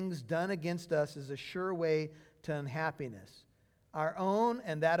track of things done against us is a sure way to unhappiness, our own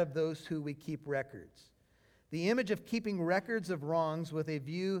and that of those who we keep records. The image of keeping records of wrongs with a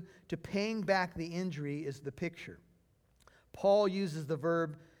view to paying back the injury is the picture. Paul uses the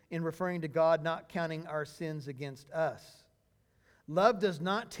verb in referring to God not counting our sins against us. Love does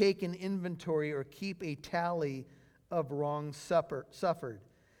not take an inventory or keep a tally of wrongs suffered.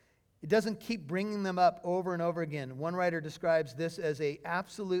 It doesn't keep bringing them up over and over again. One writer describes this as an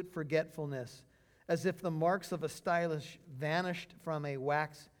absolute forgetfulness, as if the marks of a stylus vanished from a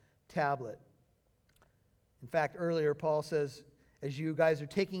wax tablet. In fact, earlier Paul says, as you guys are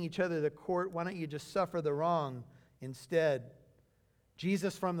taking each other to court, why don't you just suffer the wrong instead?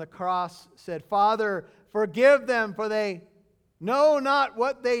 Jesus from the cross said, Father, forgive them, for they know not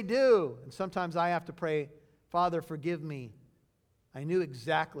what they do. And sometimes I have to pray, Father, forgive me. I knew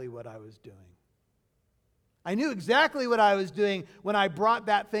exactly what I was doing. I knew exactly what I was doing when I brought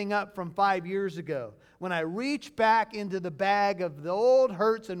that thing up from 5 years ago. When I reached back into the bag of the old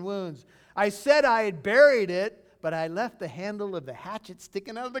hurts and wounds. I said I had buried it, but I left the handle of the hatchet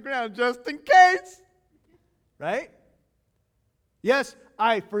sticking out of the ground just in case. Right? Yes,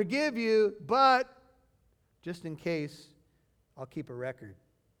 I forgive you, but just in case, I'll keep a record.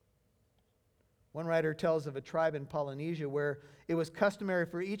 One writer tells of a tribe in Polynesia where it was customary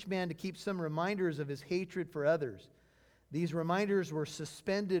for each man to keep some reminders of his hatred for others. These reminders were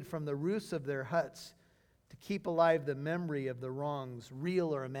suspended from the roofs of their huts to keep alive the memory of the wrongs,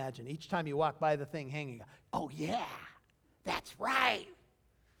 real or imagined. Each time you walk by the thing hanging, oh yeah, that's right.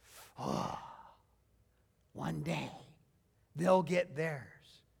 Oh, one day they'll get theirs.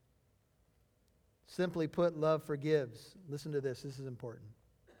 Simply put, love forgives. Listen to this. This is important.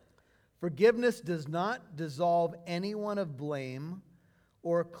 Forgiveness does not dissolve anyone of blame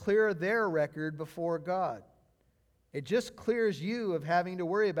or clear their record before God. It just clears you of having to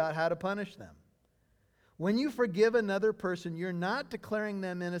worry about how to punish them. When you forgive another person, you're not declaring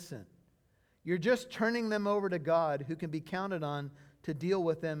them innocent. You're just turning them over to God, who can be counted on to deal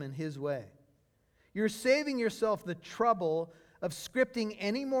with them in His way. You're saving yourself the trouble of scripting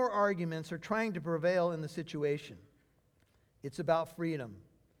any more arguments or trying to prevail in the situation. It's about freedom.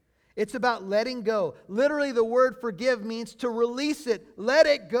 It's about letting go. Literally, the word forgive means to release it, let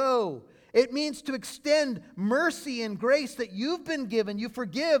it go. It means to extend mercy and grace that you've been given. You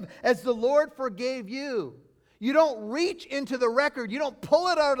forgive as the Lord forgave you. You don't reach into the record. You don't pull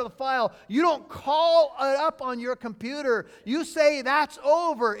it out of the file. You don't call it up on your computer. You say, that's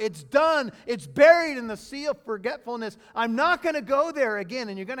over. It's done. It's buried in the sea of forgetfulness. I'm not going to go there again.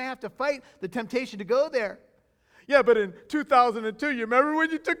 And you're going to have to fight the temptation to go there. Yeah, but in 2002, you remember when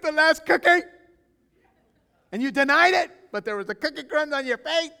you took the last cookie? And you denied it, but there was a cookie crumb on your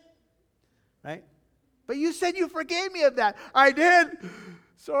face. Right? But you said you forgave me of that. I did.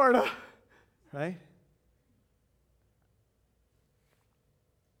 Sort of. Right?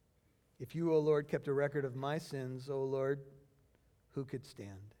 If you, O Lord, kept a record of my sins, O Lord, who could stand?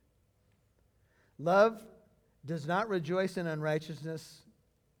 Love does not rejoice in unrighteousness.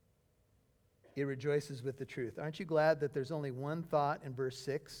 It rejoices with the truth. Aren't you glad that there's only one thought in verse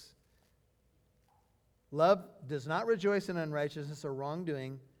 6? Love does not rejoice in unrighteousness or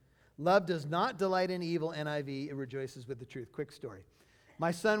wrongdoing. Love does not delight in evil, NIV. It rejoices with the truth. Quick story.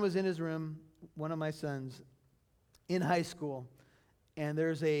 My son was in his room, one of my sons, in high school, and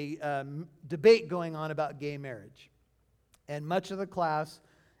there's a debate going on about gay marriage. And much of the class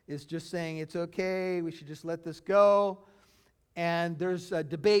is just saying it's okay, we should just let this go. And there's a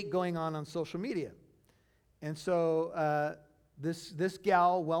debate going on social media. And so this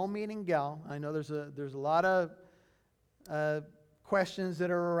gal, well-meaning gal, I know there's a lot of questions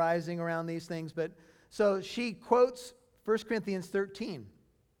that are arising around these things, but so she quotes 1 Corinthians 13.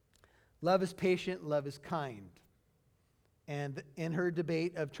 Love is patient, love is kind. And in her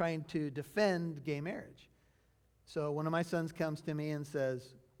debate of trying to defend gay marriage. So one of my sons comes to me and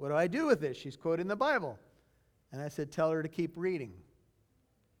says, what do I do with this? She's quoting the Bible. And I said, tell her to keep reading.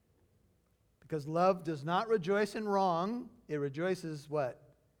 Because love does not rejoice in wrong. It rejoices what?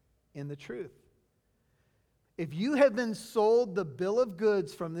 In the truth. If you have been sold the bill of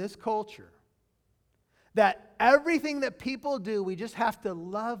goods from this culture, that everything that people do, we just have to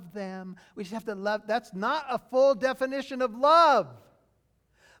love them. We just have to love. That's not a full definition of love.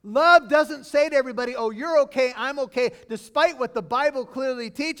 Love doesn't say to everybody, oh, you're okay, I'm okay. Despite what the Bible clearly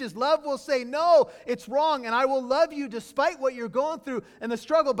teaches, love will say, no, it's wrong, and I will love you despite what you're going through and the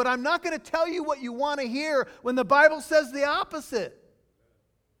struggle, but I'm not going to tell you what you want to hear when the Bible says the opposite.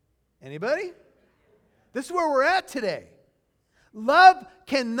 Anybody? This is where we're at today. Love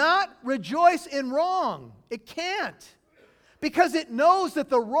cannot rejoice in wrong. It can't. Because it knows that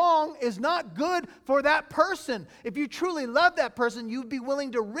the wrong is not good for that person. If you truly love that person, you'd be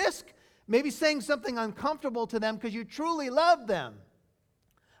willing to risk maybe saying something uncomfortable to them because you truly love them.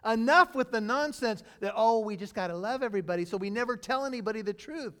 Enough with the nonsense that, oh, we just got to love everybody, so we never tell anybody the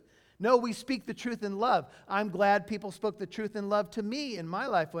truth. No, we speak the truth in love. I'm glad people spoke the truth in love to me in my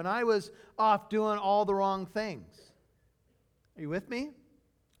life when I was off doing all the wrong things. Are you with me?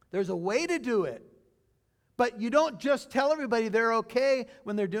 There's a way to do it. But you don't just tell everybody they're okay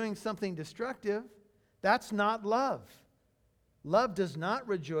when they're doing something destructive. That's not love. Love does not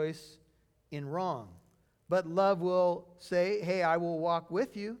rejoice in wrong. But love will say, hey, I will walk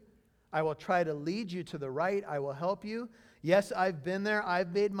with you. I will try to lead you to the right. I will help you. Yes, I've been there.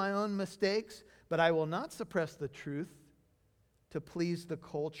 I've made my own mistakes. But I will not suppress the truth to please the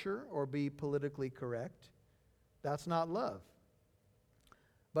culture or be politically correct. That's not love.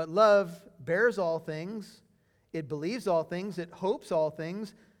 But love bears all things. It believes all things. It hopes all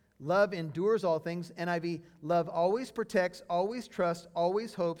things. Love endures all things. NIV, love always protects, always trusts,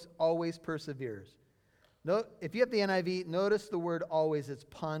 always hopes, always perseveres. If you have the NIV, notice the word always. It's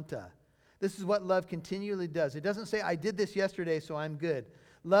panta. This is what love continually does. It doesn't say, I did this yesterday, so I'm good.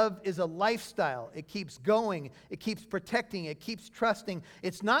 Love is a lifestyle. It keeps going. It keeps protecting. It keeps trusting.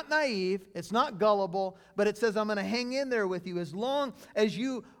 It's not naive. It's not gullible. But it says, I'm going to hang in there with you. As long as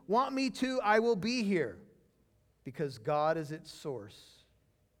you want me to, I will be here. Because God is its source.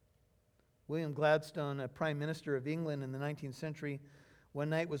 William Gladstone, a Prime Minister of England in the 19th century,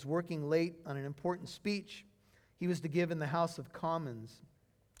 one night was working late on an important speech he was to give in the House of Commons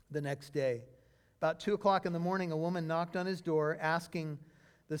the next day. About 2 o'clock in the morning, a woman knocked on his door asking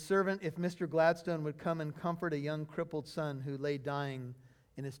the servant if Mr. Gladstone would come and comfort a young crippled son who lay dying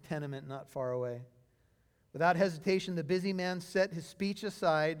in his tenement not far away. Without hesitation, the busy man set his speech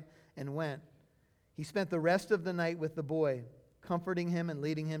aside and went. He spent the rest of the night with the boy, comforting him and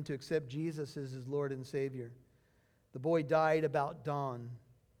leading him to accept Jesus as his Lord and Savior. The boy died about dawn.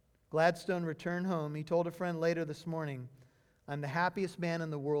 Gladstone returned home. He told a friend later this morning, I'm the happiest man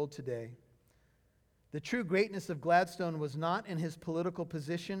in the world today. The true greatness of Gladstone was not in his political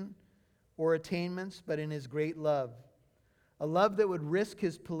position or attainments, but in his great love. A love that would risk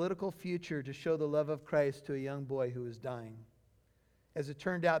his political future to show the love of Christ to a young boy who was dying. As it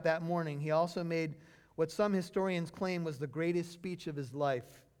turned out that morning, he also made what some historians claim was the greatest speech of his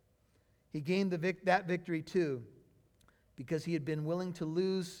life. He gained that victory too, because he had been willing to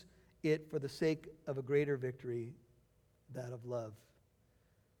lose it for the sake of a greater victory, that of love.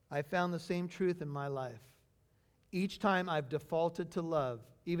 I found the same truth in my life. Each time I've defaulted to love,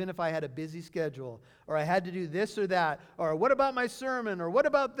 even if I had a busy schedule, or I had to do this or that, or what about my sermon, or what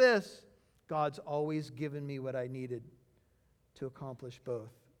about this? God's always given me what I needed to accomplish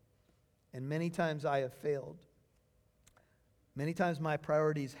both. And many times I have failed. Many times my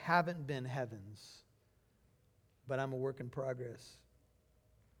priorities haven't been heaven's, but I'm a work in progress.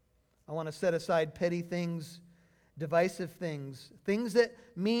 I want to set aside petty things, divisive things, things that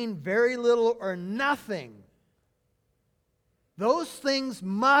mean very little or nothing. Those things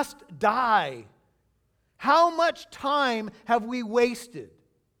must die. How much time have we wasted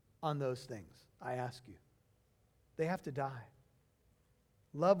on those things? I ask you. They have to die.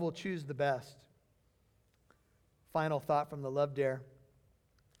 Love will choose the best. Final thought from the Love Dare.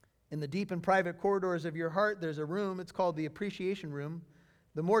 In the deep and private corridors of your heart, there's a room. It's called the appreciation room.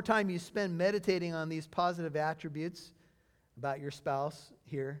 The more time you spend meditating on these positive attributes about your spouse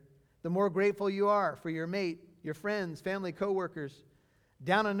here, the more grateful you are for your mate, your friends, family, coworkers.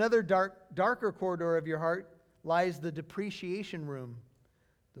 Down another darker corridor of your heart lies the depreciation room.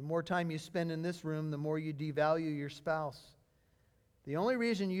 The more time you spend in this room, the more you devalue your spouse. The only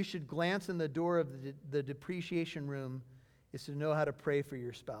reason you should glance in the door of the depreciation room is to know how to pray for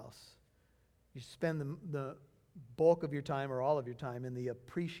your spouse. You spend the bulk of your time or all of your time in the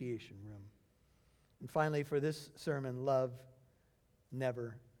appreciation room. And finally, for this sermon, love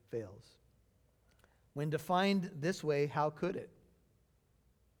never fails. When defined this way, how could it?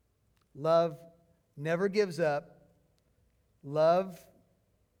 Love never gives up. Love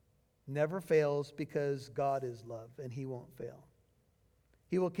never fails because God is love and He won't fail.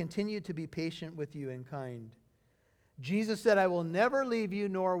 He will continue to be patient with you and kind. Jesus said, I will never leave you,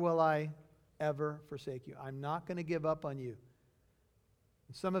 nor will I ever forsake you. I'm not going to give up on you.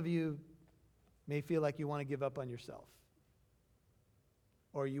 And some of you may feel like you want to give up on yourself.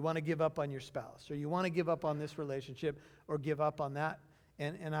 Or you want to give up on your spouse. Or you want to give up on this relationship. Or give up on that.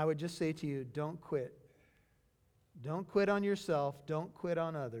 And I would just say to you, don't quit. Don't quit on yourself. Don't quit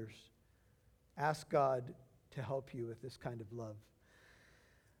on others. Ask God to help you with this kind of love.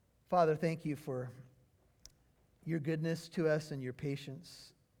 Father, thank you for your goodness to us and your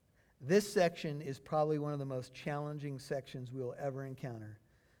patience. This section is probably one of the most challenging sections we'll ever encounter.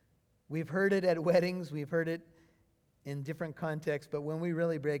 We've heard it at weddings, we've heard it in different contexts, but when we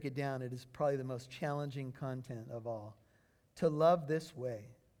really break it down, it is probably the most challenging content of all. To love this way.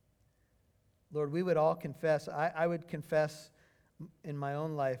 Lord, we would all confess, I would confess in my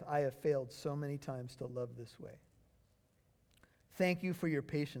own life, I have failed so many times to love this way. Thank you for your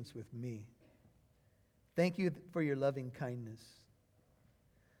patience with me. Thank you for your loving kindness.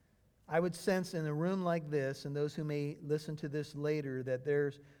 I would sense in a room like this, and those who may listen to this later, that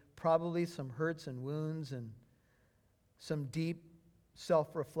there's probably some hurts and wounds and some deep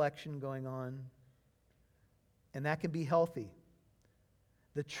self-reflection going on. And that can be healthy.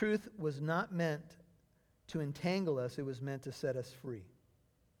 The truth was not meant to entangle us. It was meant to set us free.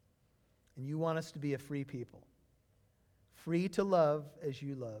 And you want us to be a free people. Free to love as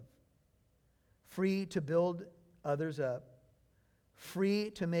you love. Free to build others up.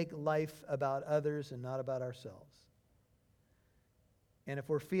 Free to make life about others and not about ourselves. And if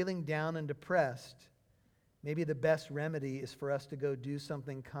we're feeling down and depressed, maybe the best remedy is for us to go do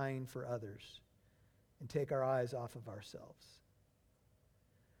something kind for others and take our eyes off of ourselves.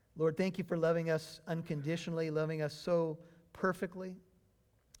 Lord, thank you for loving us unconditionally, loving us so perfectly.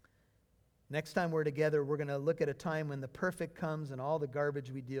 Next time we're together, we're going to look at a time when the perfect comes and all the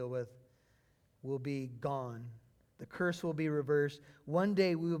garbage we deal with will be gone. The curse will be reversed. One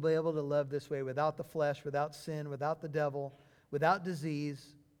day we will be able to love this way without the flesh, without sin, without the devil, without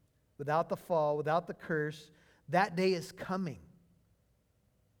disease, without the fall, without the curse. That day is coming.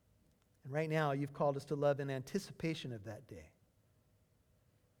 And right now, you've called us to love in anticipation of that day.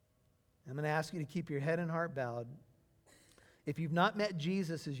 I'm going to ask you to keep your head and heart bowed. If you've not met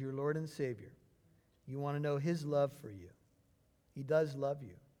Jesus as your Lord and Savior, you want to know His love for you. He does love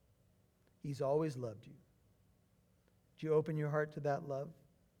you. He's always loved you. Would you open your heart to that love?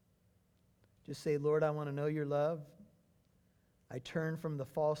 Just say, Lord, I want to know your love. I turn from the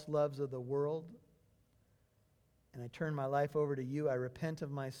false loves of the world, and I turn my life over to you. I repent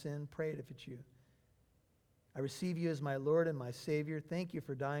of my sin. Pray it if it's you. I receive you as my Lord and my Savior. Thank you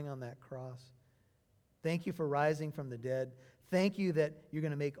for dying on that cross. Thank you for rising from the dead. Thank you that you're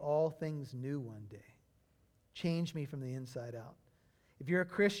going to make all things new one day. Change me from the inside out. If you're a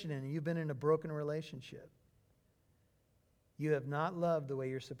Christian and you've been in a broken relationship, you have not loved the way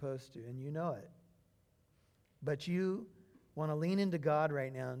you're supposed to, and you know it. But you want to lean into God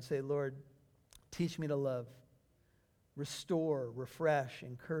right now and say, Lord, teach me to love. Restore, refresh,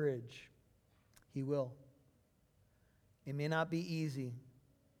 encourage. He will. It may not be easy,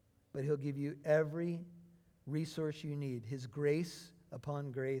 but He'll give you every resource you need. His grace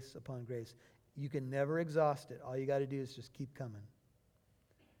upon grace upon grace. You can never exhaust it. All you got to do is just keep coming.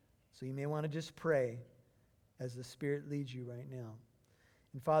 So you may want to just pray as the Spirit leads you right now.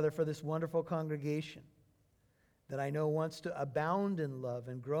 And Father, for this wonderful congregation that I know wants to abound in love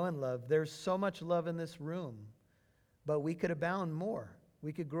and grow in love, there's so much love in this room, but we could abound more.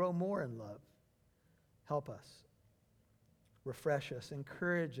 We could grow more in love. Help us. Refresh us.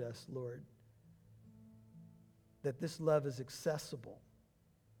 Encourage us, Lord, that this love is accessible.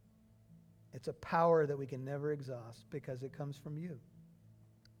 It's a power that we can never exhaust because it comes from you.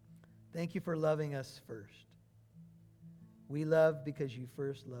 Thank you for loving us first. We love because you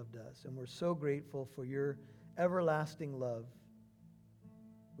first loved us, and we're so grateful for your everlasting love,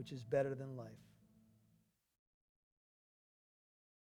 which is better than life.